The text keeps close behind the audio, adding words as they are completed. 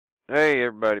Hey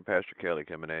everybody, Pastor Kelly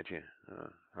coming at you.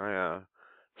 I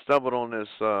stumbled on this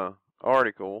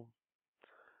article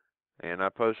and I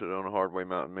posted it on the Hardway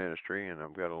Mountain Ministry, and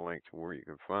I've got a link to where you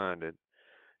can find it.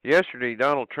 Yesterday,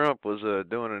 Donald Trump was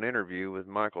doing an interview with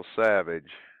Michael Savage,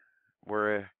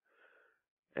 where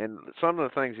and some of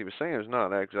the things he was saying is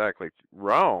not exactly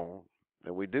wrong.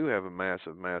 That we do have a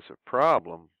massive, massive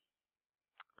problem.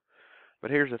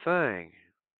 But here's the thing: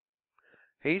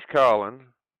 he's calling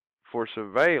for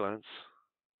surveillance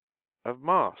of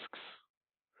mosques.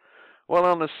 Well,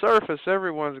 on the surface,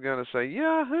 everyone's going to say,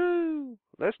 Yahoo!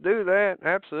 Let's do that.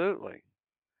 Absolutely.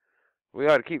 We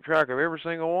ought to keep track of every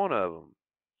single one of them.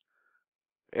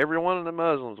 Every one of the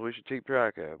Muslims we should keep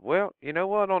track of. Well, you know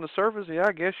what? On the surface, yeah,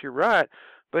 I guess you're right.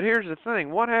 But here's the thing.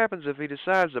 What happens if he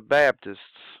decides the Baptists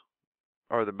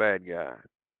are the bad guy?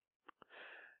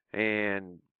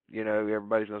 And,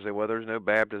 everybody's going to say, well, there's no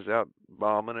Baptists out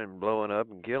bombing and blowing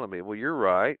up and killing people. Well, you're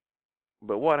right.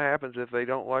 But what happens if they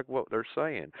don't like what they're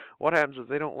saying? What happens if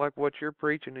they don't like what you're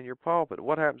preaching in your pulpit?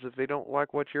 What happens if they don't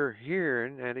like what you're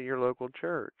hearing at your local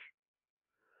church?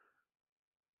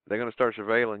 They're going to start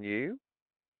surveilling you.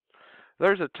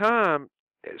 There's a time,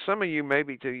 some of you may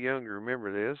be too young to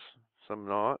remember this, some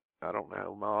not. I don't know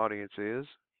who my audience is.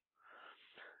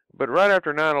 But right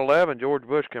after 9/11, George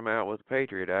Bush came out with the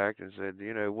Patriot Act and said,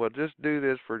 well, just do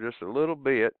this for just a little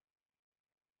bit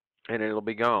and it'll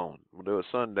be gone. We'll do a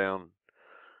sundown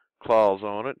clause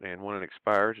on it, and when it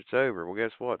expires, it's over. Well,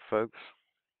 guess what, folks?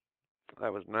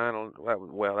 That was that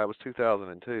was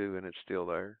 2002, and it's still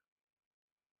there.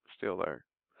 Still there.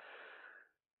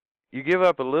 You give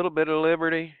up a little bit of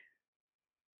liberty,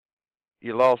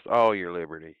 you lost all your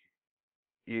liberty.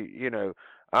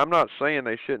 I'm not saying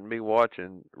they shouldn't be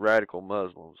watching radical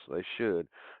Muslims. They should,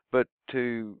 but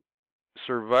to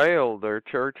surveil their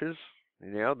churches,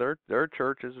 their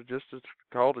churches are just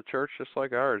called a church just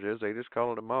like ours is. They just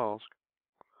call it a mosque.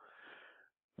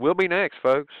 We'll be next,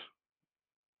 folks.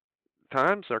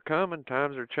 Times are coming.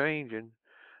 Times are changing.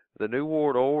 The New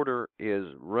World Order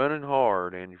is running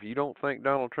hard, and if you don't think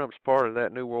Donald Trump's part of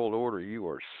that New World Order, you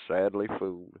are sadly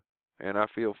fooled. And I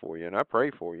feel for you, and I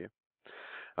pray for you.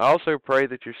 I also pray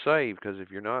that you're saved, because if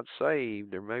you're not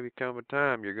saved, there may come a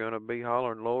time you're going to be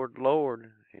hollering, Lord, Lord,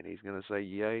 and he's going to say,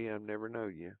 yea, I've never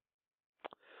known you.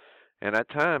 And that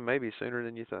time may be sooner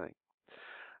than you think.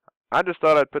 I just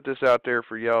thought I'd put this out there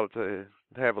for y'all to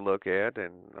have a look at,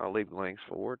 and I'll leave links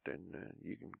for it, and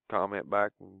you can comment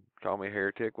back and call me a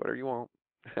heretic, whatever you want.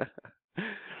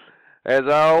 As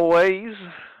always,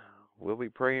 we'll be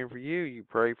praying for you. You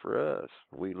pray for us.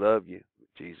 We love you.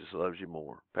 Jesus loves you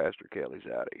more. Pastor Kelly's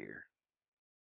out of here.